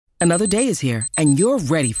Another day is here, and you're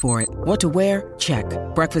ready for it. What to wear? Check.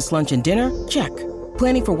 Breakfast, lunch, and dinner? Check.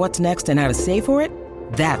 Planning for what's next and how to save for it?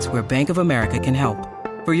 That's where Bank of America can help.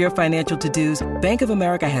 For your financial to-dos, Bank of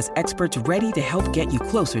America has experts ready to help get you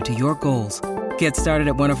closer to your goals. Get started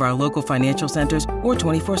at one of our local financial centers or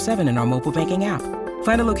 24/7 in our mobile banking app.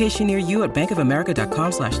 Find a location near you at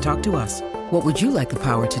bankofamerica.com/talktous. What would you like the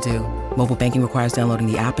power to do? Mobile banking requires downloading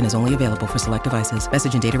the app and is only available for select devices.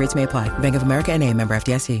 Message and data rates may apply. Bank of America N.A., member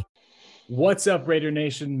FDIC. What's up, Raider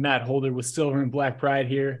Nation? Matt Holder with Silver and Black Pride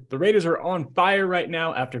here. The Raiders are on fire right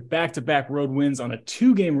now after back-to-back road wins on a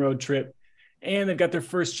 2-game road trip, and they've got their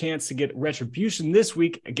first chance to get retribution this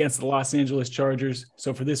week against the Los Angeles Chargers.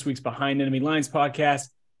 So for this week's Behind Enemy Lines podcast,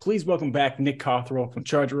 please welcome back Nick Cothrell from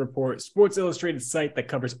Charger Report, Sports Illustrated site that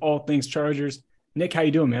covers all things Chargers. Nick, how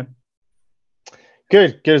you doing, man?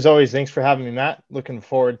 Good as always. Thanks for having me, Matt. Looking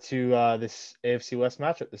forward to this AFC West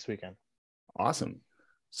matchup this weekend. Awesome.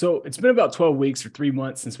 So it's been about 12 weeks or 3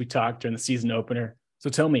 months since we talked during the season opener. So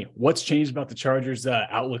tell me, what's changed about the Chargers'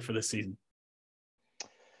 outlook for this season?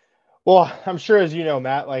 Well, I'm sure, as you know,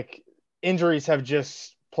 Matt, like injuries have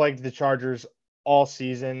just plagued the Chargers all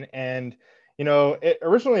season. And, you know,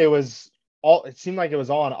 originally it seemed like it was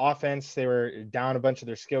all on offense. They were down a bunch of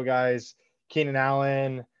their skill guys, Keenan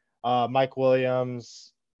Allen, Mike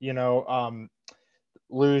Williams, lose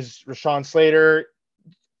Rashawn Slater.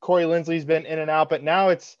 Corey Linsley's been in and out, but now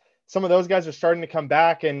it's some of those guys are starting to come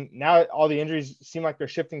back, and now all the injuries seem like they're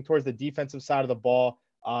shifting towards the defensive side of the ball,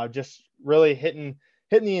 just really hitting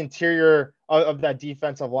the interior of that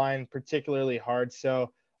defensive line particularly hard.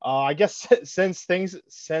 So I guess since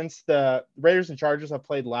the Raiders and Chargers have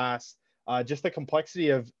played last, just the complexity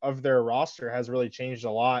of their roster has really changed a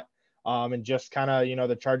lot, and just kind of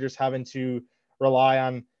the Chargers having to rely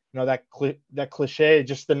on that cliche,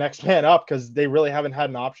 just the next man up, because they really haven't had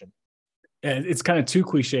an option. And it's kind of two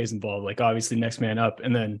cliches involved, like obviously next man up,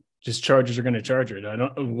 and then just Chargers are going to charge it.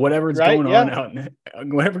 Whatever's going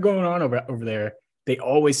on over there, they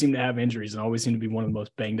always seem to have injuries and always seem to be one of the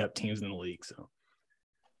most banged up teams in the league. So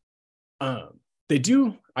I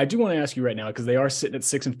do want to ask you right now, because they are sitting at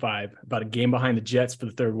 6-5, about a game behind the Jets for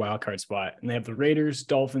the third wildcard spot. And they have the Raiders,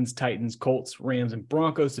 Dolphins, Titans, Colts, Rams, and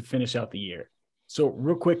Broncos to finish out the year. So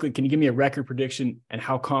real quickly, can you give me a record prediction, and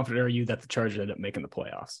how confident are you that the Chargers end up making the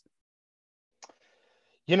playoffs?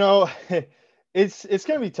 It's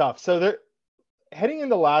going to be tough. So they're heading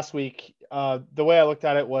into last week. The way I looked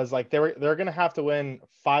at it was like they're going to have to win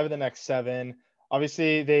 5 of the next 7.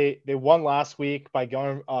 Obviously, they won last week by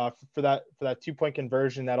going for that 2-point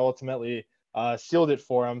conversion that ultimately sealed it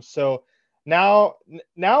for them. So now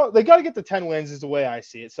they got to get to 10 wins is the way I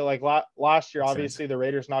see it. So like last year, obviously the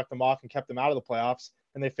Raiders knocked them off and kept them out of the playoffs,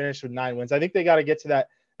 and they finished with 9 wins. I think they got to get to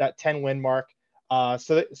that 10 win mark.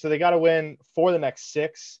 So they got to win 4 of the next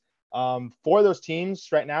 6. 4 of those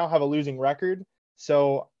teams right now have a losing record.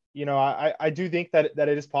 So, I do think that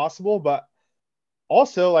it is possible, but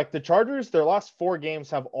also like the Chargers, their last 4 games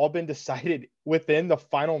have all been decided within the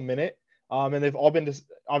final minute. And they've all been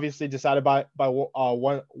obviously decided by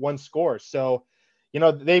one score. So,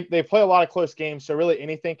 they play a lot of close games. So really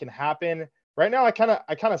anything can happen. Right now, I kind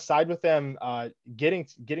of side with them getting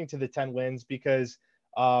to the 10 wins, because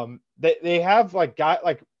they have guys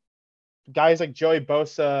like Joey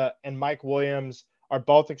Bosa and Mike Williams are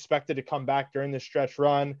both expected to come back during this stretch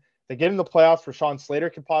run. They get in the playoffs. Rashawn Slater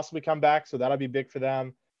could possibly come back, so that'll be big for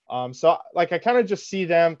them. So I kind of just see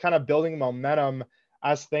them kind of building momentum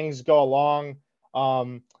as things go along.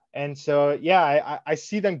 And so, yeah, I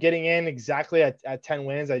see them getting in exactly at 10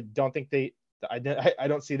 wins. I don't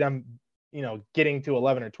see them, getting to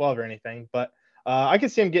 11 or 12 or anything, but I can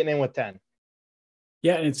see them getting in with 10.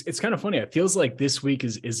 Yeah, and it's kind of funny. It feels like this week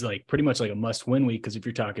is like pretty much like a must-win week, because if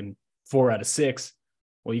you're talking 4 out of 6,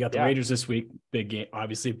 well, you got the Raiders this week, big game,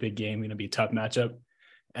 obviously a big game, going to be a tough matchup.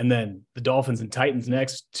 And then the Dolphins and Titans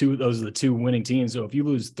next. Those are the 2 winning teams. So if you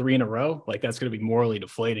lose 3 in a row, like that's going to be morally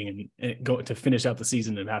deflating, and go to finish out the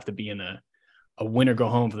season and have to be in a win or go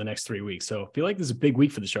home for the next 3 weeks. So I feel like this is a big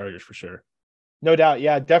week for the Chargers for sure. No doubt.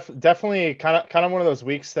 Yeah, definitely kind of one of those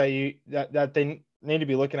weeks that they need to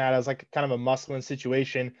be looking at as like kind of a must-win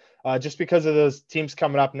situation, just because of those teams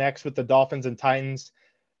coming up next with the Dolphins and Titans.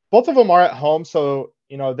 Both of them are at home, so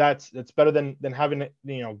that's better than having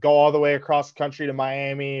to go all the way across the country to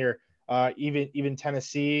Miami or even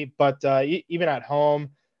Tennessee. But even at home,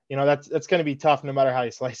 that's going to be tough no matter how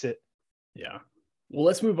you slice it. Yeah. Well,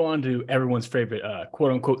 let's move on to everyone's favorite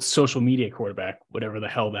quote unquote social media quarterback, whatever the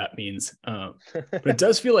hell that means. But it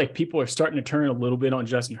does feel like people are starting to turn a little bit on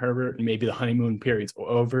Justin Herbert, and maybe the honeymoon period's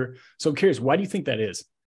over. So I'm curious, why do you think that is?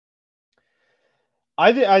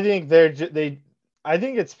 I think I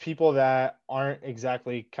think it's people that aren't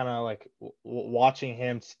exactly kind of like watching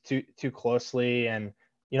him too closely, and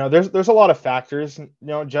there's a lot of factors.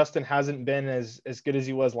 Justin hasn't been as good as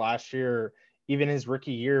he was last year, or even his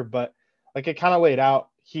rookie year, but like it kind of laid out,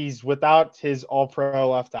 he's without his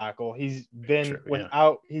All-Pro left tackle. He's been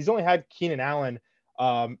without. He's only had Keenan Allen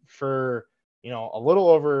for a little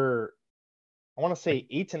over, I want to say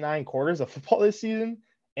 8 to 9 quarters of football this season,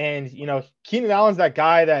 and Keenan Allen's that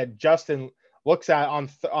guy that Justin looks at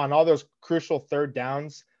on all those crucial third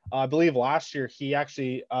downs. I believe last year he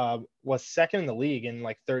actually was second in the league in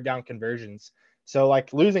like third down conversions. So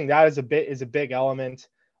like losing that is a big element.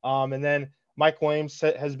 And then Mike Williams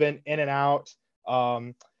has been in and out.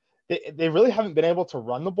 They really haven't been able to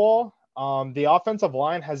run the ball. The offensive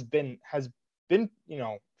line has been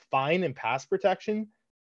fine in pass protection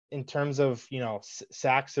in terms of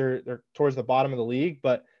sacks. They're towards the bottom of the league,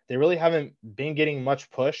 but they really haven't been getting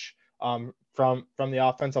much push from the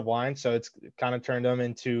offensive line. So it's kind of turned them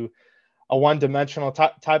into a one-dimensional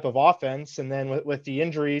type of offense. And then with the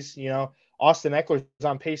injuries, Austin Ekeler is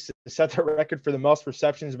on pace to set the record for the most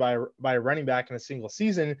receptions by a running back in a single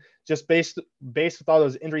season, just based with all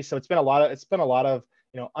those injuries. So it's been a lot of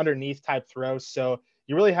underneath type throws. So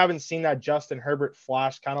you really haven't seen that Justin Herbert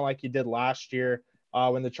flash kind of like you did last year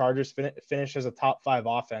when the Chargers finished as a top 5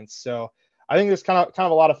 offense. So I think there's kind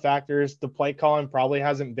of a lot of factors. The play calling probably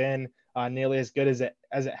hasn't been nearly as good as it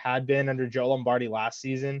had been under Joe Lombardi last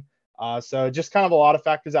season. So just kind of a lot of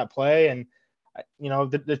factors at play. And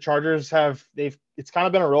the Chargers it's kind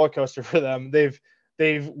of been a roller coaster for them.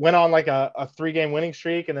 They've went on like a 3-game winning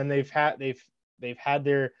streak, and then they've had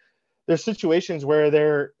their situations where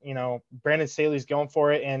they're Brandon Staley's going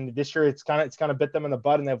for it, and this year it's kind of bit them in the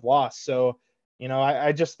butt and they've lost. So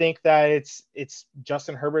I just think that it's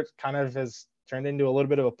Justin Herbert kind of has turned into a little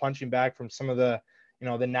bit of a punching bag from some of the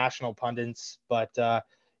the national pundits. But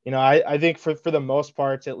I think for the most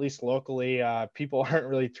part, at least locally, people aren't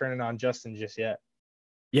really turning on Justin just yet.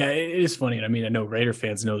 Yeah, it is funny. And I mean, I know Raider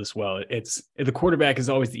fans know this well. It's the quarterback is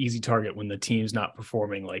always the easy target when the team's not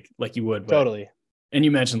performing like you would. But, totally. And you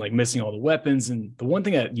mentioned like missing all the weapons. And the one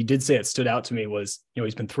thing that you did say that stood out to me was,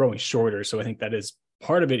 he's been throwing shorter. So I think that is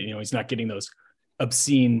part of it. He's not getting those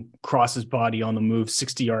obscene cross his body on the move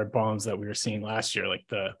 60-yard bombs that we were seeing last year, like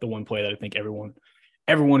the one play that I think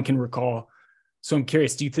everyone can recall. So I'm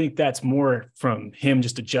curious, do you think that's more from him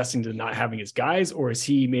just adjusting to not having his guys, or is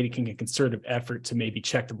he making a concerted effort to maybe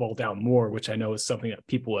check the ball down more, which I know is something that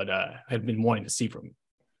people had been wanting to see from him?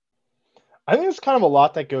 I think there's kind of a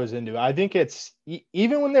lot that goes into it. I think it's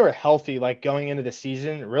even when they were healthy, like going into the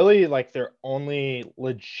season, really like their only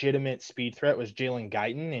legitimate speed threat was Jalen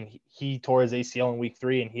Guyton, and he tore his ACL in week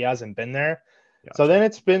 3 and he hasn't been there. Gotcha. So then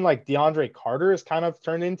it's been like DeAndre Carter has kind of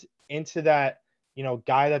turned into that,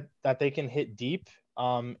 guy that they can hit deep.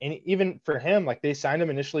 And even for him, like they signed him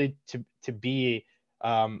initially to be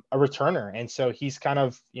a returner. And so he's kind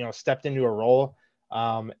of, stepped into a role.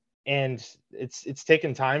 And it's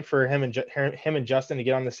taken time for him and Justin to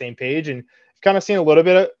get on the same page. And I've kind of seen a little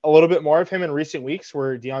bit more of him in recent weeks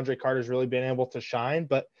where DeAndre Carter's really been able to shine.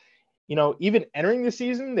 But, even entering the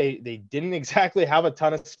season, they didn't exactly have a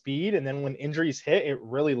ton of speed. And then when injuries hit, it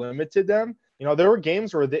really limited them. There were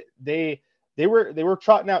games where they were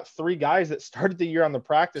trotting out 3 guys that started the year on the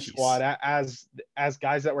practice squad as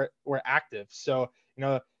guys that were active. So,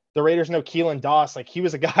 the Raiders know Keelan Doss, like he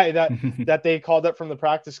was a guy that they called up from the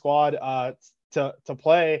practice squad to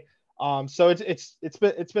play. So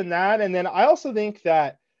it's been that. And then I also think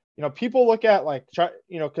that, people look at like,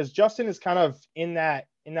 cause Justin is kind of in that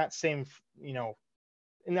same,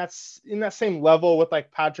 in that same level with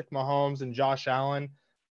like Patrick Mahomes and Josh Allen.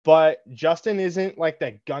 But Justin isn't like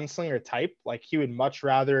that gunslinger type. Like he would much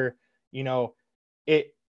rather, to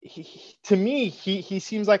me, he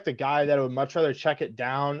seems like the guy that would much rather check it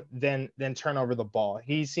down than turn over the ball.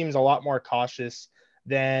 He seems a lot more cautious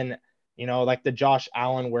than, like the Josh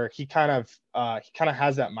Allen, where he kind of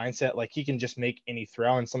has that mindset. Like he can just make any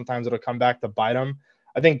throw and sometimes it'll come back to bite him.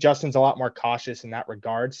 I think Justin's a lot more cautious in that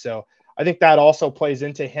regard. So I think that also plays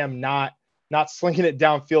into him not slinging it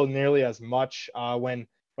downfield nearly as much when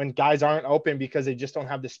guys aren't open because they just don't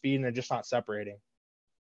have the speed and they're just not separating.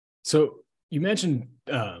 So you mentioned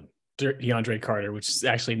DeAndre Carter, which is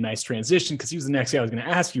actually a nice transition because he was the next guy I was going to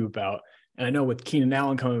ask you about. And I know with Keenan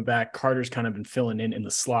Allen coming back, Carter's kind of been filling in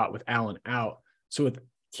the slot with Allen out. So with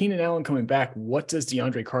Keenan Allen coming back, what does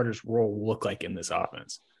DeAndre Carter's role look like in this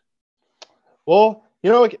offense? Well,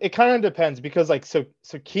 it kind of depends because so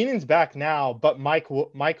Keenan's back now, but Mike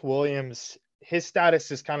Williams, his status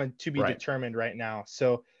is kind of to be determined right now.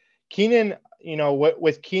 So Keenan,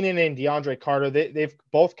 with Keenan and DeAndre Carter, they've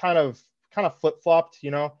both kind of kind of flip-flopped,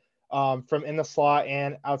 from in the slot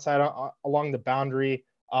and outside along the boundary.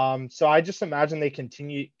 So I just imagine they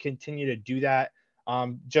continue to do that,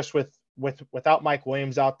 just without Mike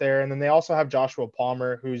Williams out there. And then they also have Joshua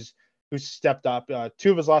Palmer, who's stepped up,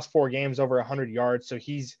 2 of his last 4 games over 100 yards. So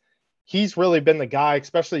he's really been the guy,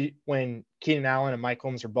 especially when Keenan Allen and Mike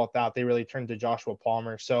Williams are both out. They really turned to Joshua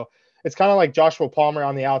Palmer. So it's kind of like Joshua Palmer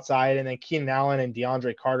on the outside, and then Keenan Allen and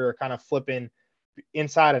DeAndre Carter are kind of flipping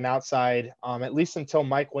inside and outside, at least until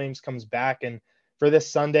Mike Williams comes back. And for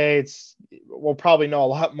this Sunday, we'll probably know a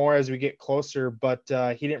lot more as we get closer, but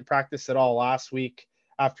he didn't practice at all last week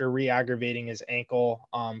after re-aggravating his ankle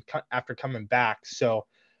after coming back. So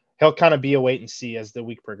he'll kind of be a wait and see as the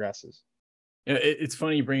week progresses. It's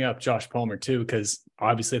funny you bring up Josh Palmer too, because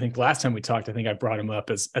obviously I think last time we talked, I think I brought him up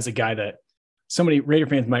as a guy that so many Raider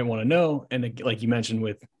fans might want to know. And like you mentioned,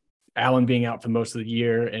 with Allen being out for most of the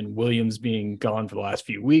year and Williams being gone for the last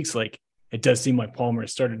few weeks, like it does seem like Palmer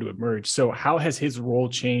has started to emerge. So how has his role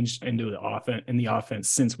changed in the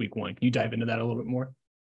offense since week 1? Can you dive into that a little bit more?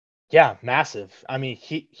 Yeah, massive. I mean,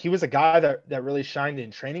 he was a guy that really shined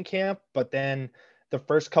in training camp, but then the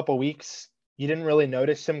first couple weeks, you didn't really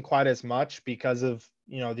notice him quite as much because of,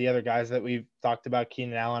 the other guys that we've talked about,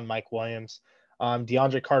 Keenan Allen, Mike Williams.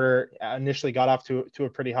 DeAndre Carter initially got off to a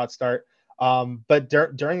pretty hot start. But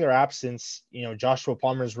during their absence, Joshua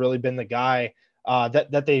Palmer has really been the guy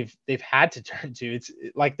that they've had to turn to. It's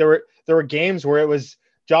like there were games where it was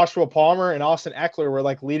Joshua Palmer and Austin Ekeler were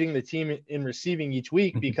like leading the team in receiving each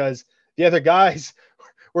week because the other guys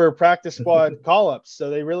were practice squad call-ups. So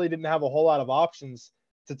they really didn't have a whole lot of options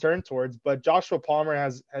to turn towards. But Joshua Palmer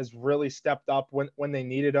has really stepped up when they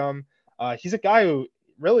needed him. He's a guy who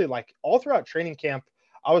really, like, all throughout training camp,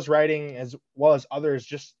 I was writing as well as others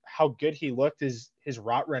just how good he looked. His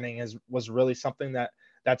route running was really something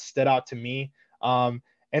that stood out to me.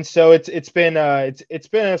 And so it's been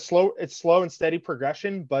a slow and steady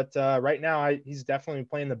progression, but right now he's definitely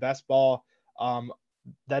playing the best ball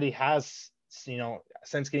that he has,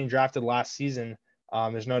 since getting drafted last season.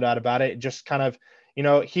 There's no doubt about it. Just kind of,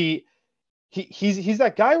 he's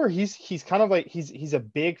that guy where he's kind of like he's a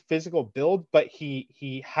big physical build, but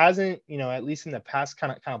he hasn't, at least in the past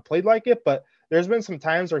kind of played like it. But there's been some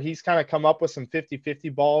times where he's kind of come up with some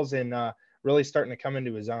 50-50 balls and really starting to come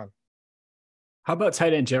into his own. How about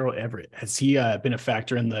tight end Gerald Everett? Has he been a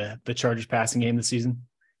factor in the Chargers passing game this season?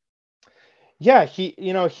 Yeah,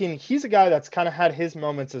 he's a guy that's kind of had his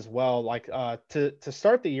moments as well. Like to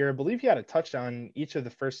start the year, I believe he had a touchdown in each of the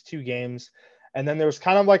first 2 games, and then there was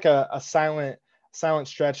kind of like a silent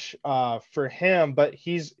stretch for him. But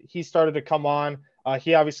he started to come on.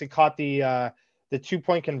 He obviously caught the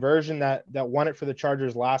 2-point conversion that won it for the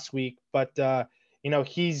Chargers last week. But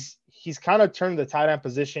he's kind of turned the tight end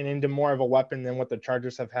position into more of a weapon than what the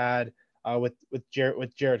Chargers have had with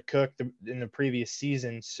Jared Cook in the previous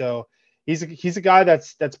season. So he's a guy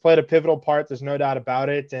that's played a pivotal part. There's no doubt about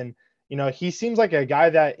it. And, he seems like a guy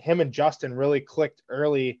that him and Justin really clicked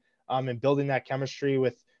early in building that chemistry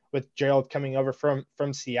with Gerald coming over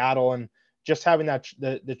from Seattle and just having that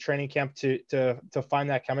the training camp to find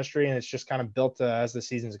that chemistry. And it's just kind of built as the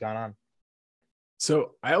season's gone on.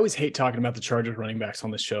 So I always hate talking about the Chargers running backs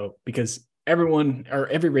on this show because every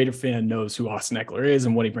Raider fan knows who Austin Ekeler is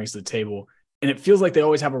and what he brings to the table. And it feels like they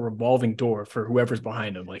always have a revolving door for whoever's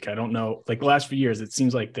behind him. Like, I don't know, like the last few years, it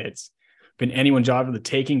seems like it's been anyone's job for the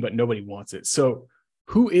taking, but nobody wants it. So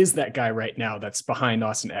who is that guy right now that's behind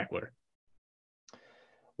Austin Ekeler?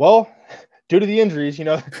 Well, due to the injuries,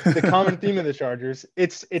 the common theme of the Chargers,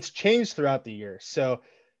 it's changed throughout the year. So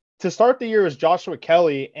to start the year was Joshua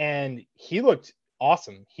Kelly, and he looked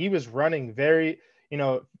awesome. He was running very,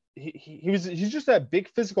 he's just that big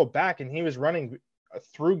physical back, and he was running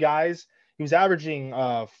through guys. He was averaging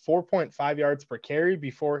 4.5 yards per carry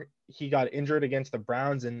before he got injured against the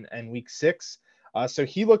Browns in week 6. So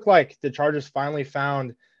he looked like the Chargers finally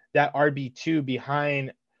found that RB2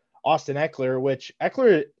 behind Austin Ekeler, which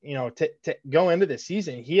Ekeler, to go into the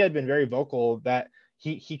season, he had been very vocal that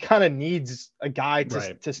he kind of needs a guy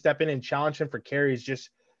to step in and challenge him for carries. Just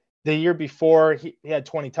the year before, he had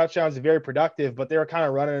 20 touchdowns, very productive, but they were kind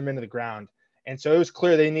of running him into the ground. And so it was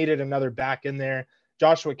clear they needed another back in there.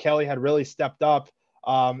 Joshua Kelly had really stepped up.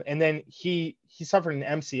 And then he suffered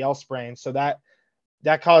an MCL sprain. So that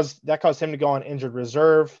caused him to go on injured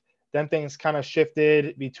reserve. Then things kind of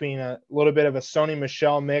shifted between a little bit of a Sony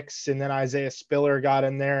Michel mix, and then Isaiah Spiller got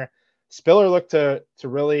in there. Spiller looked to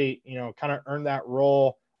really, kind of earn that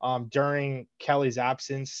role during Kelly's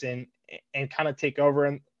absence and kind of take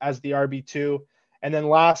over as the RB2. And then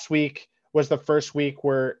last week was the first week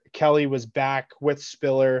where Kelly was back with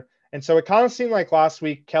Spiller, And so it kind of seemed like last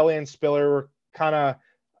week Kelly and Spiller were kind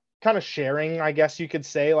of sharing, I guess you could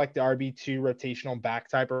say, like the RB2 rotational back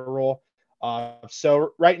type of role.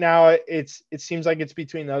 So right now it seems like it's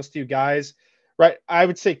between those two guys. Right. I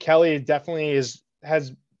would say Kelly definitely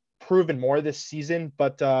has proven more this season,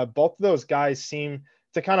 but both of those guys seem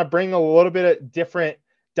to kind of bring a little bit of different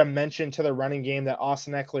dimension to the running game that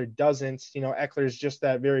Austin Ekeler doesn't. Ekeler is just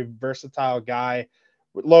that very versatile guy,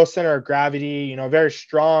 low center of gravity, very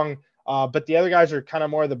strong. But the other guys are kind of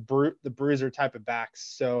more the bruiser type of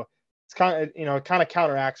backs. So it's kind of, it kind of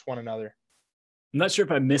counteracts one another. I'm not sure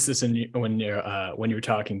if I missed this when you were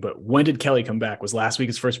talking, but when did Kelly come back? Was last week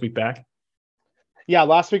his first week back? Yeah,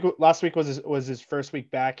 last week was his first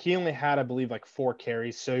week back. He only had, I believe, like 4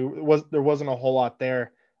 carries, so there wasn't a whole lot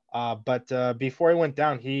there. But before he went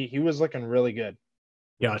down, he was looking really good.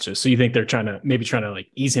 Gotcha. So you think they're trying to like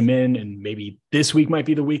ease him in, and maybe this week might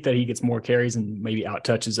be the week that he gets more carries and maybe out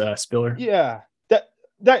touches Spiller? Yeah,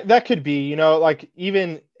 that could be. Like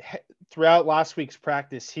even throughout last week's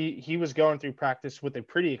practice, he was going through practice with a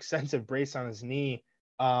pretty extensive brace on his knee.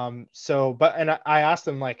 I asked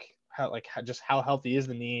him how healthy is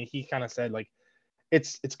the knee, and he kind of said like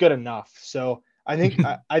it's good enough. So I think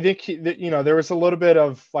there was a little bit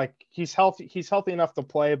of like he's healthy enough to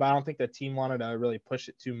play, but I don't think the team wanted to really push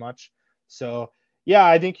it too much. So yeah,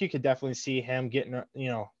 I think you could definitely see him getting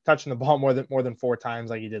touching the ball more than 4 times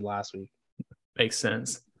like he did last week. Makes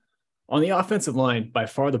sense. On the offensive line, by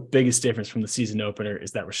far the biggest difference from the season opener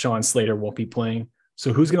is that Rashawn Slater won't be playing.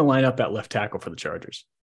 So who's going to line up at left tackle for the Chargers?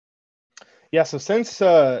 Yeah, so since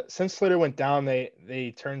Slater went down,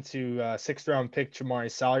 they turned to 6th round pick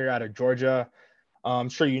Jamaree Salyer out of Georgia. I'm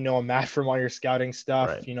sure you know him, Matt, from all your scouting stuff.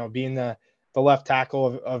 Right. Being the left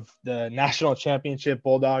tackle of the national championship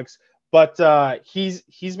Bulldogs. But he's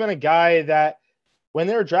been a guy that when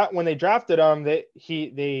they drafted him, they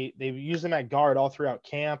used him at guard all throughout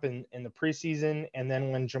camp and in the preseason, and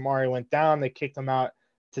then when Jamaree went down, they kicked him out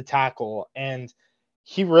to tackle, and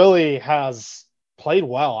he really has played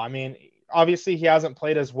well. I mean, obviously he hasn't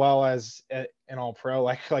played as well as an All-Pro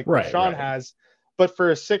like Rashawn has, but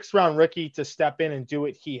for a 6th round rookie to step in and do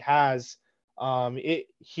what he has,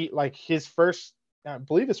 his first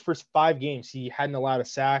 5 games he hadn't allowed a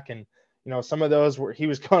sack, and some of those where he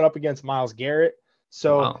was going up against Myles Garrett.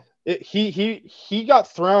 So wow. He got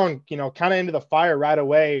thrown, kind of into the fire right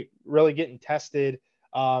away, really getting tested.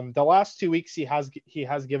 The last 2 weeks he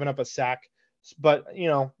has given up a sack, but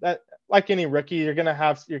that, like any rookie, you're gonna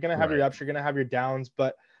have your ups, you're gonna have your downs.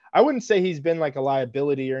 But I wouldn't say he's been like a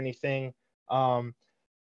liability or anything. But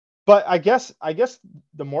I guess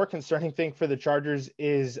the more concerning thing for the Chargers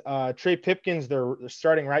is Trey Pipkins, their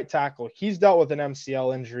starting right tackle. He's dealt with an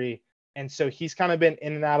MCL injury, and so he's kind of been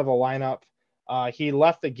in and out of the lineup. He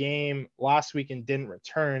left the game last week and didn't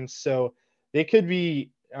return, so they could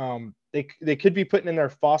be they could be putting in their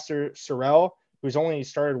Foster Sorrell, who's only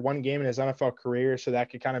started 1 game in his NFL career, so that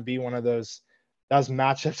could kind of be one of those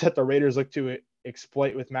matchups that the Raiders look to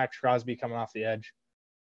exploit with Max Crosby coming off the edge.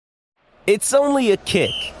 It's only a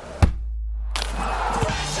kick,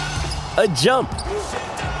 a jump,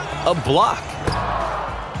 a block.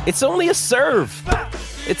 It's only a serve.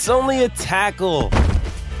 It's only a tackle,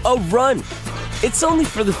 a run. It's only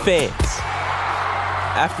for the fans.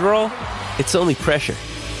 After all, it's only pressure.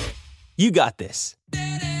 You got this.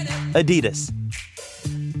 Adidas.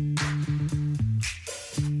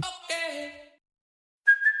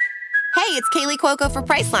 Hey, it's Kaylee Cuoco for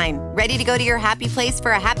Priceline. Ready to go to your happy place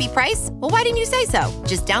for a happy price? Well, why didn't you say so?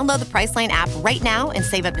 Just download the Priceline app right now and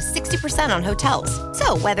save up to 60% on hotels.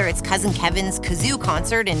 So whether it's Cousin Kevin's Kazoo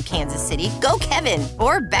Concert in Kansas City, go Kevin,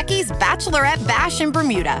 or Becky's Bachelorette Bash in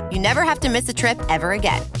Bermuda, you never have to miss a trip ever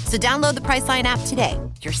again. So download the Priceline app today.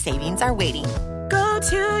 Your savings are waiting. Go to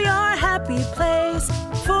your happy place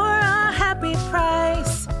for a happy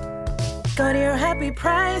price. Go to your happy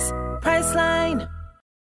price, Priceline.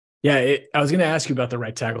 Yeah, I was going to ask you about the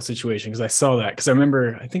right tackle situation because I saw that. Because I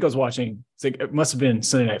remember, I think I was watching, it must have been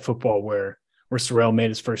Sunday Night Football where Sorrell made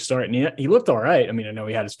his first start. And he looked all right. I mean, I know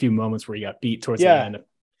he had his few moments where he got beat towards the end.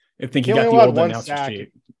 I think he got the old announcer's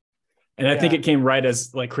cheat. And I think it came right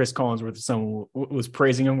as like Chris Collinsworth, someone was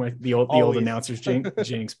praising him with the old announcer's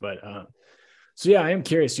jinx. But so, yeah, I am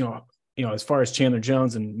curious, as far as Chandler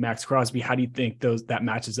Jones and Max Crosby, how do you think that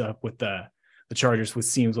matches up with the Chargers, which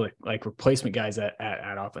seems like replacement guys at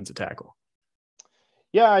offensive tackle?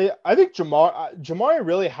 Yeah, I think Jamaree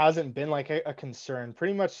really hasn't been like a concern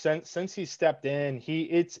pretty much since he stepped in.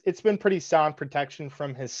 It's been pretty sound protection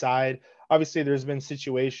from his side. Obviously, there's been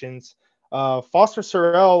situations. Foster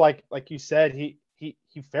Sorrell, like you said, he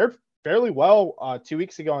fared fairly well 2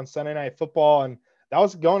 weeks ago on Sunday Night Football, and that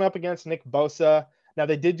was going up against Nick Bosa. Now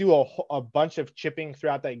they did do a bunch of chipping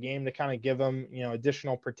throughout that game to kind of give him,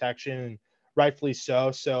 additional protection, and rightfully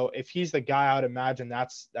so. So if he's the guy, I would imagine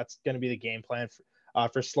that's going to be the game plan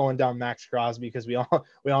for slowing down Max Crosby, because we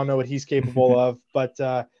all know what he's capable of. But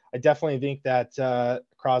I definitely think that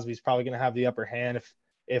Crosby's probably going to have the upper hand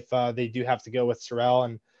if they do have to go with Sorrell.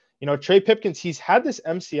 And Trey Pipkins, he's had this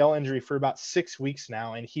MCL injury for about 6 weeks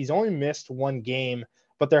now, and he's only missed one game.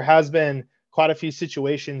 But there has been quite a few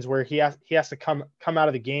situations where he has to come out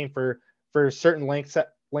of the game for certain lengths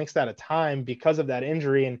at a time because of that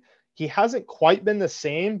injury. And he hasn't quite been the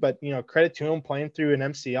same, but credit to him playing through an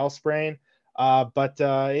MCL sprain. But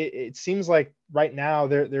it seems like right now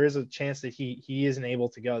there is a chance that he isn't able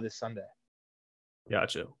to go this Sunday.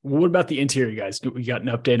 Gotcha. What about the interior guys? We got an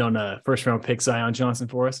update on first round pick Zion Johnson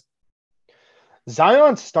for us?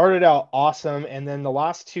 Zion started out awesome, and then the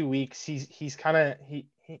last 2 weeks he's kind of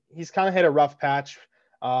hit a rough patch.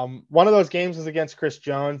 One of those games was against Chris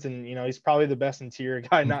Jones, and he's probably the best interior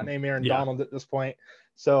guy, not named Aaron Donald at this point.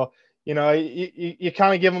 So you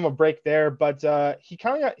kind of give him a break there, but he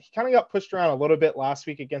kind of got pushed around a little bit last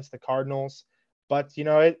week against the Cardinals. But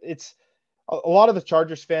it's a lot of the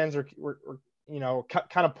Chargers fans were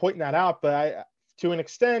kind of pointing that out. But to an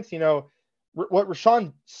extent, what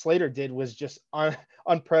Rashawn Slater did was just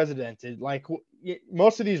unprecedented. Like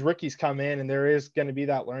most of these rookies come in, and there is going to be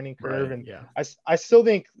that learning curve. Right, and yeah. I still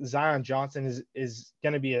think Zion Johnson is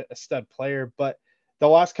going to be a stud player, but the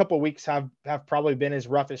last couple of weeks have probably been his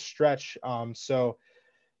roughest stretch. So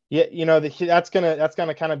yeah, that's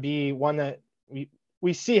gonna kind of be one that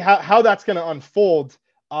we see how that's gonna unfold.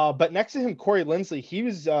 But next to him, Corey Linsley, he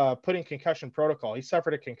was put in concussion protocol. He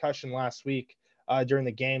suffered a concussion last week during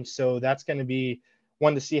the game, so that's going to be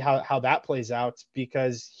one to see how that plays out,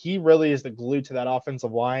 because he really is the glue to that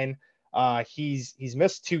offensive line. He's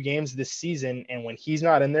missed 2 games this season, and when he's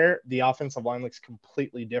not in there, the offensive line looks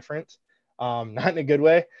completely different. Not in a good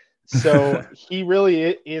way. So he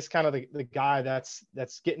really is kind of the guy that's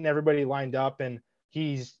getting everybody lined up, and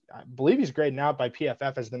I believe he's graded out by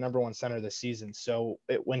PFF as the number 1 center this season. So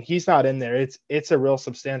when he's not in there, it's a real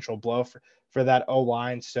substantial blow for that O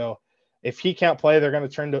line. So if he can't play, they're going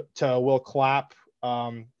to turn to Will Clapp,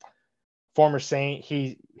 former Saint.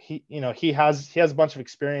 He has a bunch of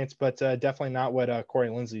experience, but definitely not what Corey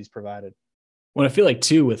Linsley's provided. Well, I feel like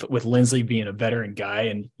too with Linsley being a veteran guy,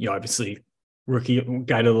 and obviously rookie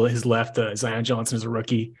guy to his left, Zion Johnson is a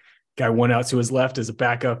rookie. Guy went out to his left as a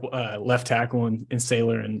backup left tackle in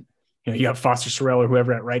Saylor, and you got Foster Sorrell or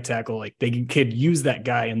whoever at right tackle. Like they could use that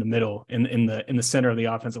guy in the middle, in the center of the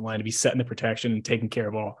offensive line, to be setting the protection and taking care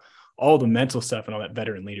of all the mental stuff and all that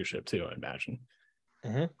veteran leadership too, I imagine.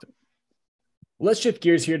 Mm-hmm. Let's shift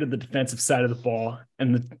gears here to the defensive side of the ball,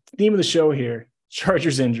 and the theme of the show here: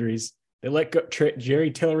 Chargers injuries. They let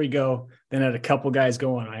Jerry Tillery go, then had a couple guys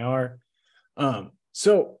go on IR.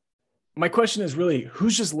 So my question is really,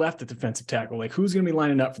 who's just left at defensive tackle? Like, who's going to be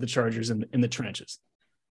lining up for the Chargers in the trenches?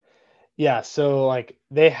 Yeah, so like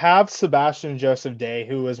they have Sebastian Joseph Day,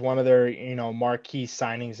 who was one of their marquee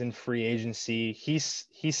signings in free agency. He's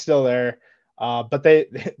still there, but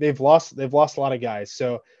they've lost a lot of guys.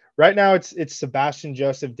 So right now it's Sebastian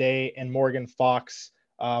Joseph Day and Morgan Fox.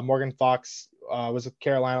 Morgan Fox was with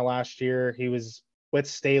Carolina last year. He was with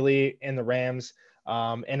Staley in the Rams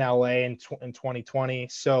in LA in 2020.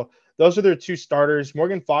 So those are their 2 starters.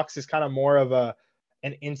 Morgan Fox is kind of more of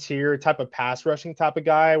an interior type of pass rushing type of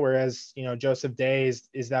guy, whereas Joseph Day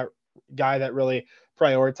is that guy that really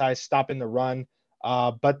prioritized stopping the run.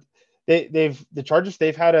 But the Chargers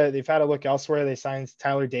they've had to look elsewhere. They signed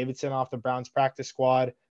Tyler Davidson off the Browns practice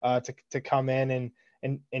squad to come in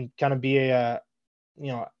and kind of be a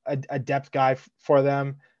depth guy for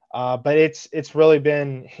them. But it's really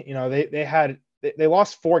been they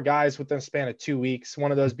lost 4 guys within a span of 2 weeks, one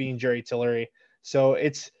of those being Jerry Tillery. So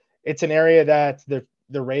it's an area that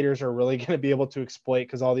the Raiders are really going to be able to exploit,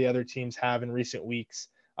 because all the other teams have in recent weeks.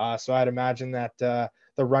 So I'd imagine that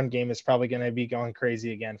the run game is probably going to be going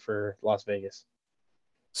crazy again for Las Vegas.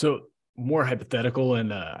 So more hypothetical,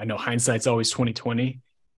 and I know hindsight's always 2020.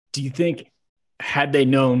 Do you think, had they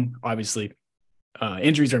known, obviously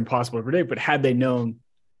injuries are impossible to predict, but had they known,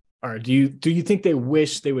 or do you think they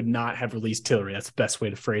wish they would not have released Tillery? That's the best way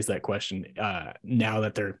to phrase that question. Now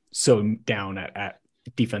that they're so down at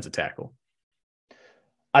defensive tackle.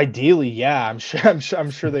 Ideally, yeah, I'm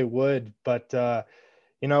sure they would. But the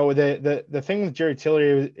thing with Jerry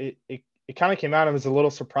Tillery, it kind of came out. It was a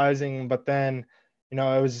little surprising, but then it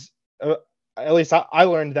was at least I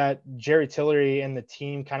learned that Jerry Tillery and the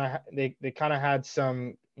team they kind of had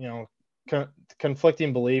some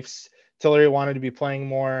conflicting beliefs. Tillery wanted to be playing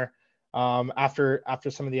more. After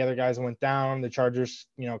some of the other guys went down, the Chargers,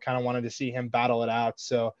 kind of wanted to see him battle it out.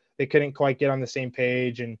 So they couldn't quite get on the same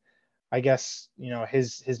page. And I guess,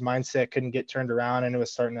 his mindset couldn't get turned around, and it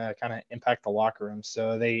was starting to kind of impact the locker room.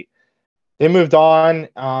 So they moved on.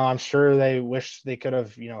 I'm sure they wish they could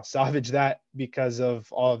have, salvaged that because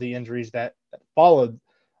of all of the injuries that followed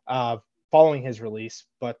following his release.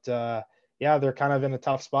 But yeah, they're kind of in a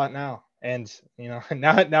tough spot now. And,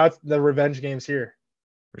 now it's the revenge game's here.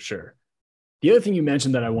 For sure. The other thing you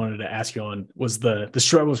mentioned that I wanted to ask you on was the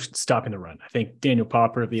struggles stopping the run. I think Daniel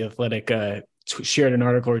Popper of The Athletic shared an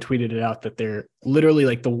article or tweeted it out that they're literally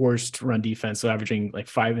like the worst run defense, so averaging like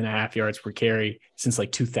 5.5 yards per carry since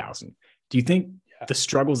like 2000. Do you think the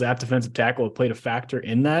struggles at defensive tackle have played a factor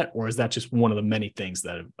in that, or is that just one of the many things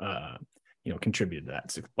that have contributed to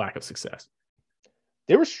that lack of success?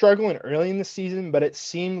 They were struggling early in the season, but it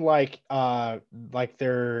seemed like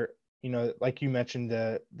they're, like you mentioned,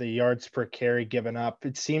 the yards per carry given up.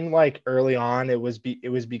 It seemed like early on it was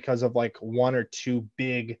because of like one or two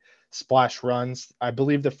big splash runs. I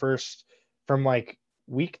believe the first from like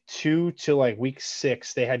week 2 to like week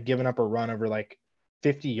 6, they had given up a run over like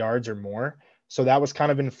 50 yards or more. So that was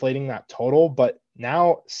kind of inflating that total. But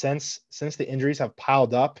now since the injuries have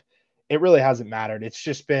piled up, it really hasn't mattered. It's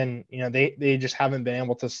just been, they just haven't been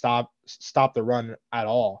able to stop the run at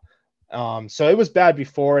all. So it was bad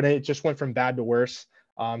before, and it just went from bad to worse.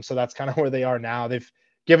 So that's kind of where they are now. They've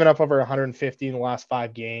given up over 150 in the last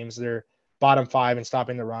 5 games. They're bottom 5 in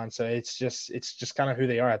stopping the run. So it's just kind of who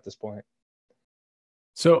they are at this point.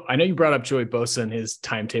 So I know you brought up Joey Bosa and his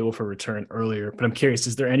timetable for return earlier, but I'm curious,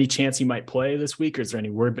 is there any chance he might play this week, or is there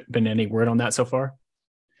been any word on that so far?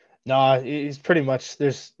 No, he's pretty much,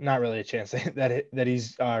 there's not really a chance that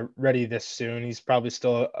he's ready this soon. He's probably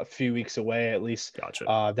still a few weeks away at least.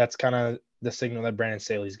 Gotcha. That's kind of the signal that Brandon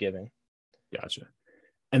Staley's giving. Gotcha.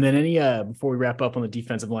 And then any before we wrap up on the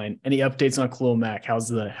defensive line, any updates on Khalil Mack? How's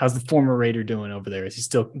the former Raider doing over there? Is he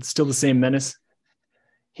still the same menace?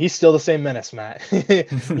 He's still the same menace, Matt.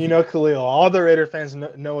 Khalil. All the Raider fans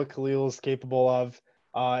know what Khalil is capable of.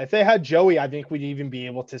 If they had Joey, I think we'd even be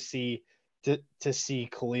able to see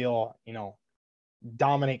Khalil,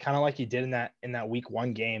 dominate kind of like he did in that week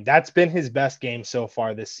 1 game. That's been his best game so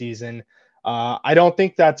far this season. I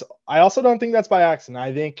also don't think that's by accident.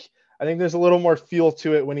 I think there's a little more fuel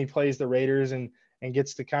to it when he plays the Raiders and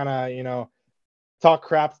gets to kind of, talk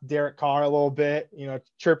crap to Derek Carr a little bit,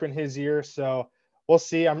 chirp in his ear. So we'll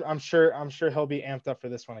see. I'm sure he'll be amped up for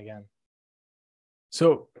this one again.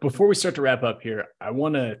 So before we start to wrap up here, I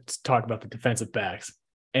want to talk about the defensive backs.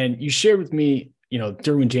 And you shared with me,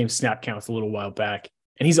 Derwin James snap counts a little while back,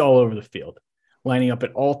 and he's all over the field, lining up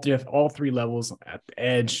at all 3 levels, at the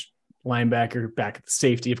edge, linebacker, back at the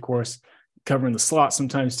safety, of course, covering the slot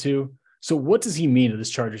sometimes too. So what does he mean to this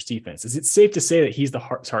Chargers defense? Is it safe to say that he's the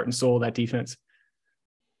heart and soul of that defense?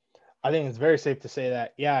 I think it's very safe to say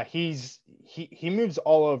that. Yeah, he moves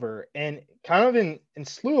all over, and kind of in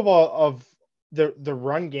slew of all of the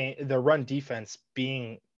run game, the run defense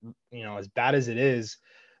being, as bad as it is,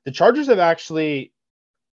 the Chargers have actually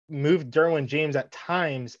moved Derwin James at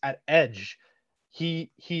times at edge.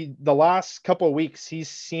 The last couple of weeks, he's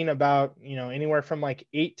seen about, anywhere from like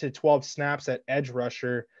 8 to 12 snaps at edge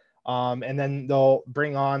rusher. And then they'll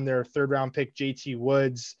bring on their 3rd round pick, JT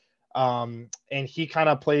Woods. And he kind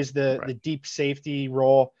of plays the deep safety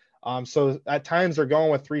role. So at times they're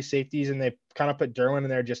going with 3 safeties, and they kind of put Derwin in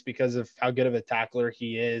there just because of how good of a tackler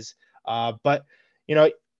he is. But,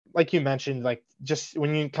 like you mentioned, like just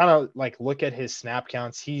when you kind of like look at his snap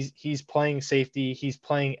counts, he's playing safety, he's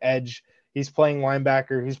playing edge, he's playing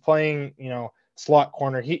linebacker, he's playing, slot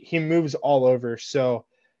corner. He moves all over. So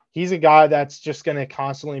he's a guy that's just going to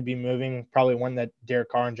constantly be moving, probably one that Derek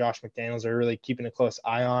Carr and Josh McDaniels are really keeping a close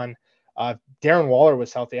eye on. Darren Waller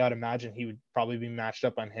was healthy. I'd imagine he would probably be matched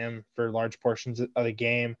up on him for large portions of the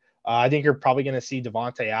game. I think you're probably going to see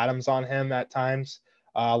Devontae Adams on him at times.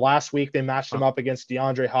 Last week, they matched him up against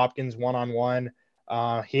DeAndre Hopkins one-on-one.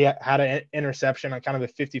 He had an interception on kind of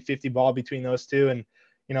a 50-50 ball between those two. And,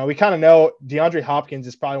 we kind of know DeAndre Hopkins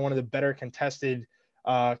is probably one of the better contested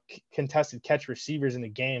catch receivers in the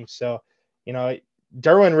game. So,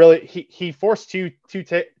 Derwin really, he forced two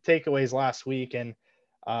takeaways last week. And,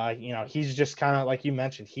 he's just kind of, like you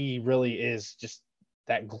mentioned, he really is just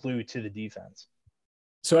that glue to the defense.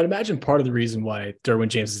 So I'd imagine part of the reason why Derwin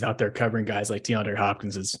James is out there covering guys like DeAndre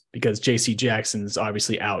Hopkins is because J.C. Jackson is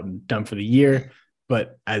obviously out and done for the year.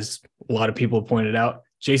 But as a lot of people pointed out,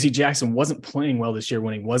 J.C. Jackson wasn't playing well this year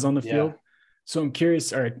when he was on the field. So I'm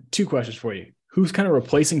curious, all right, 2 questions for you. Who's kind of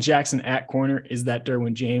replacing Jackson at corner? Is that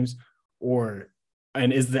Derwin James, or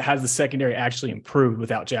And has the secondary actually improved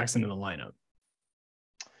without Jackson in the lineup?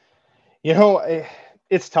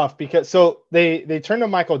 It's tough because they turned to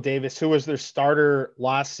Michael Davis, who was their starter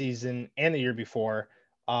last season and the year before.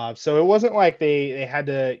 So it wasn't like they had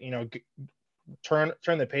to, turn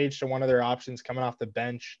the page to one of their options coming off the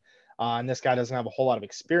bench. And this guy doesn't have a whole lot of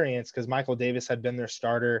experience because Michael Davis had been their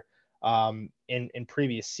starter in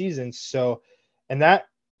previous seasons. So in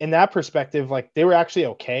that perspective, like they were actually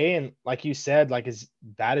okay. And like you said, like as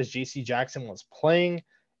bad as JC Jackson was playing,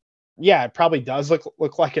 yeah, it probably does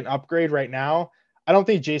look like an upgrade right now. I don't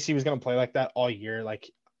think JC was going to play like that all year. Like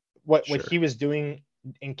what he was doing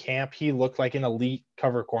in camp, he looked like an elite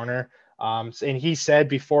cover corner. And he said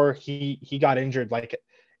before he got injured, like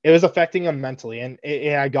it was affecting him mentally, and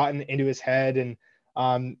it had gotten into his head, and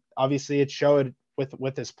obviously it showed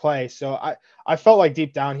with his play. So I felt like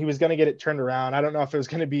deep down he was going to get it turned around. I don't know if it was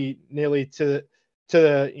going to be nearly to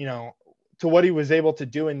what he was able to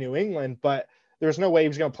do in New England, but there's no way he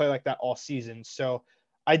was going to play like that all season. So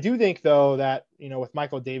I do think though that, with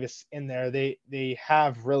Michael Davis in there, they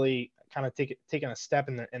have really kind of taken a step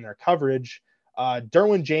in their coverage.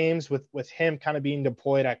 Derwin James with him kind of being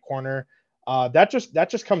deployed at corner. That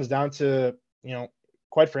just comes down to,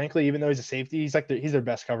 quite frankly, even though he's a safety, he's their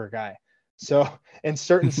best cover guy. So in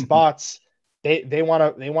certain spots, they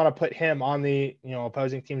want to put him on the,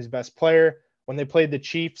 opposing team's best player. When they played the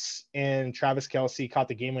Chiefs and Travis Kelce caught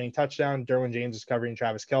the game-winning touchdown, Derwin James was covering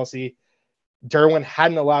Travis Kelce. Derwin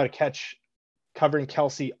hadn't allowed a catch covering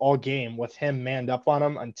Kelce all game with him manned up on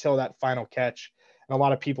him until that final catch. And a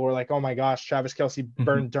lot of people were like, oh my gosh, Travis Kelce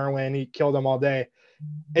burned Derwin. He killed him all day.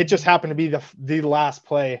 It just happened to be the last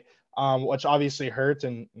play, which obviously hurt.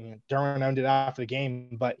 And Derwin owned it after the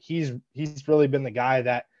game, but he's really been the guy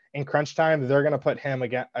that in crunch time, they're going to put him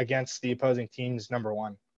against the opposing team's number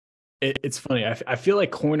one. It's funny. I feel like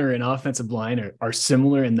corner and offensive line are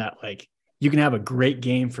similar in that, like, you can have a great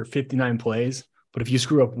game for 59 plays, but if you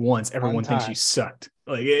screw up once, everyone thinks you sucked.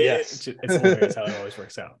 Like, it's hilarious how it always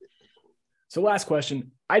works out. So last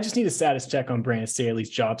question. I just need a status check on Brandon Staley's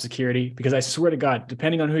job security, because I swear to God,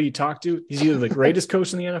 depending on who you talk to, he's either the greatest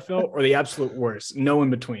coach in the NFL or the absolute worst, no in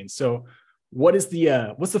between. So what's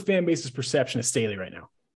the fan base's perception of Staley right now?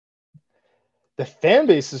 The fan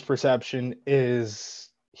base's perception is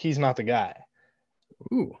he's not the guy.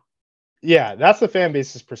 Ooh. Yeah, that's the fan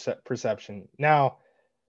base's perception. Now,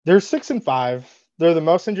 they're 6-5. They're the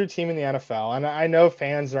most injured team in the NFL. And I know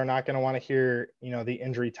fans are not going to want to hear, the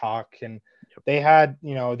injury talk. And they had,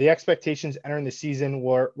 the expectations entering the season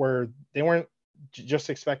where they weren't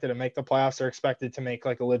just expected to make the playoffs. They're expected to make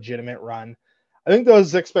like a legitimate run. I think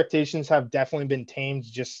those expectations have definitely been tamed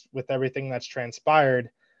just with everything that's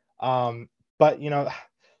transpired. But,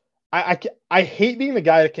 I hate being the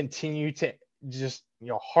guy to continue to just,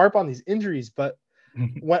 harp on these injuries. But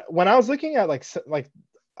when I was looking at like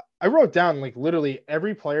I wrote down like literally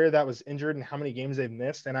every player that was injured and how many games they've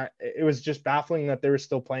missed. And it was just baffling that they were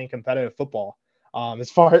still playing competitive football. As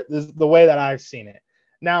far as the way that I've seen it.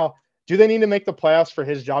 Now, do they need to make the playoffs for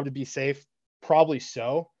his job to be safe? Probably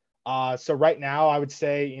so. So right now I would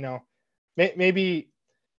say, maybe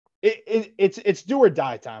it's do or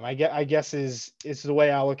die time. I guess is the way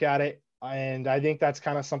I look at it. And I think that's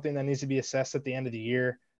kind of something that needs to be assessed at the end of the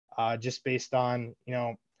year, just based on,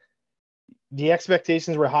 the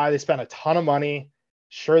expectations were high. They spent a ton of money.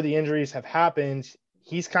 Sure, the injuries have happened.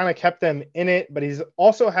 He's kind of kept them in it, but he's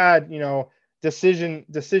also had,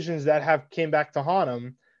 decisions that have came back to haunt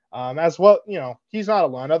him as well. He's not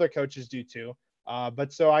alone. Other coaches do too.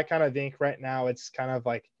 But so I kind of think right now it's kind of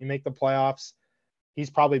like you make the playoffs.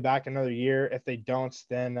 He's probably back another year. If they don't,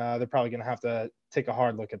 then they're probably going to have to take a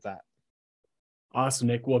hard look at that. Awesome,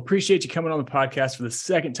 Nick. Well, appreciate you coming on the podcast for the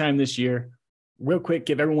second time this year. Real quick,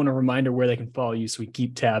 give everyone a reminder where they can follow you so we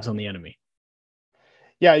keep tabs on the enemy.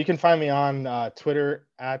 Yeah, you can find me on Twitter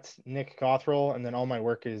at Nick Cothrell, and then all my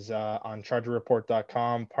work is on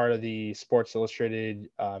ChargerReport.com, part of the Sports Illustrated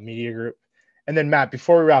media group. And then, Matt,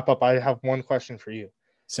 before we wrap up, I have one question for you.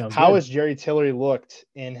 How has Jerry Tillery looked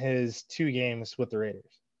in his 2 games with the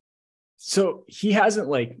Raiders? So he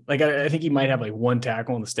hasn't I think he might have like 1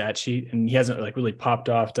 tackle on the stat sheet, and he hasn't like really popped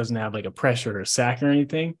off, doesn't have like a pressure or a sack or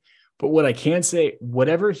anything. But what I can say,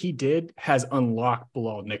 whatever he did has unlocked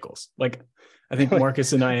Bilal Nichols. Like I think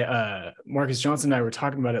Marcus Johnson and I were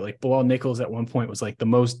talking about it. Like Bilal Nichols at one point was like the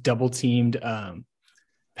most double teamed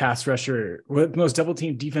pass rusher, most double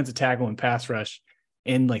teamed defensive tackle and pass rush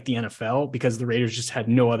in like the NFL, because the Raiders just had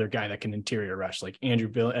no other guy that can interior rush. Like Andrew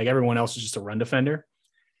Bill, like everyone else was just a run defender.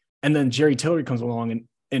 And then Jerry Tillery comes along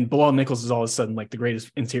and Bilal Nichols is all of a sudden like the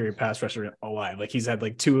greatest interior pass rusher alive. Like he's had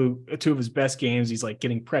like two of his best games. He's like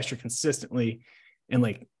getting pressure consistently. And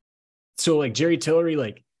like, so like Jerry Tillery,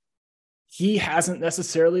 like he hasn't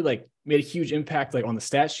necessarily like made a huge impact like on the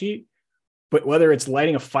stat sheet, but whether it's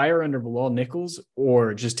lighting a fire under Bilal Nichols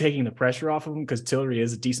or just taking the pressure off of him, because Tillery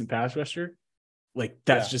is a decent pass rusher, like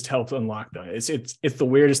that's just helped unlock them. It's the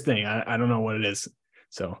weirdest thing. I don't know what it is.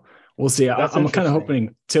 So we'll see. I'm kind of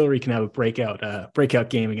hoping Tillery can have a breakout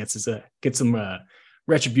game against get some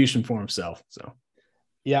retribution for himself. So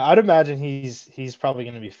yeah, I'd imagine he's probably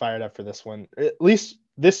going to be fired up for this one, at least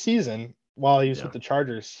this season. While he was with the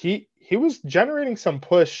Chargers, he was generating some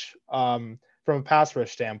push from a pass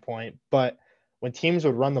rush standpoint, but when teams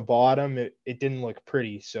would run the ball at him, it didn't look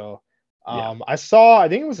pretty. So I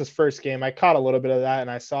think it was his first game. I caught a little bit of that, and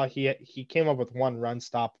I saw he came up with one run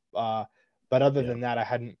stop. But other than that, I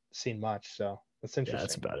hadn't seen much. So that's interesting. Yeah,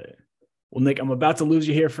 that's about it. Well, Nick, I'm about to lose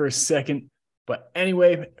you here for a second. But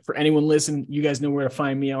anyway, for anyone listening, you guys know where to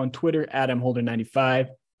find me on Twitter, @mholder95.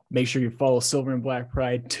 Make sure you follow Silver and Black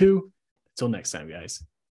Pride too. Until next time, guys.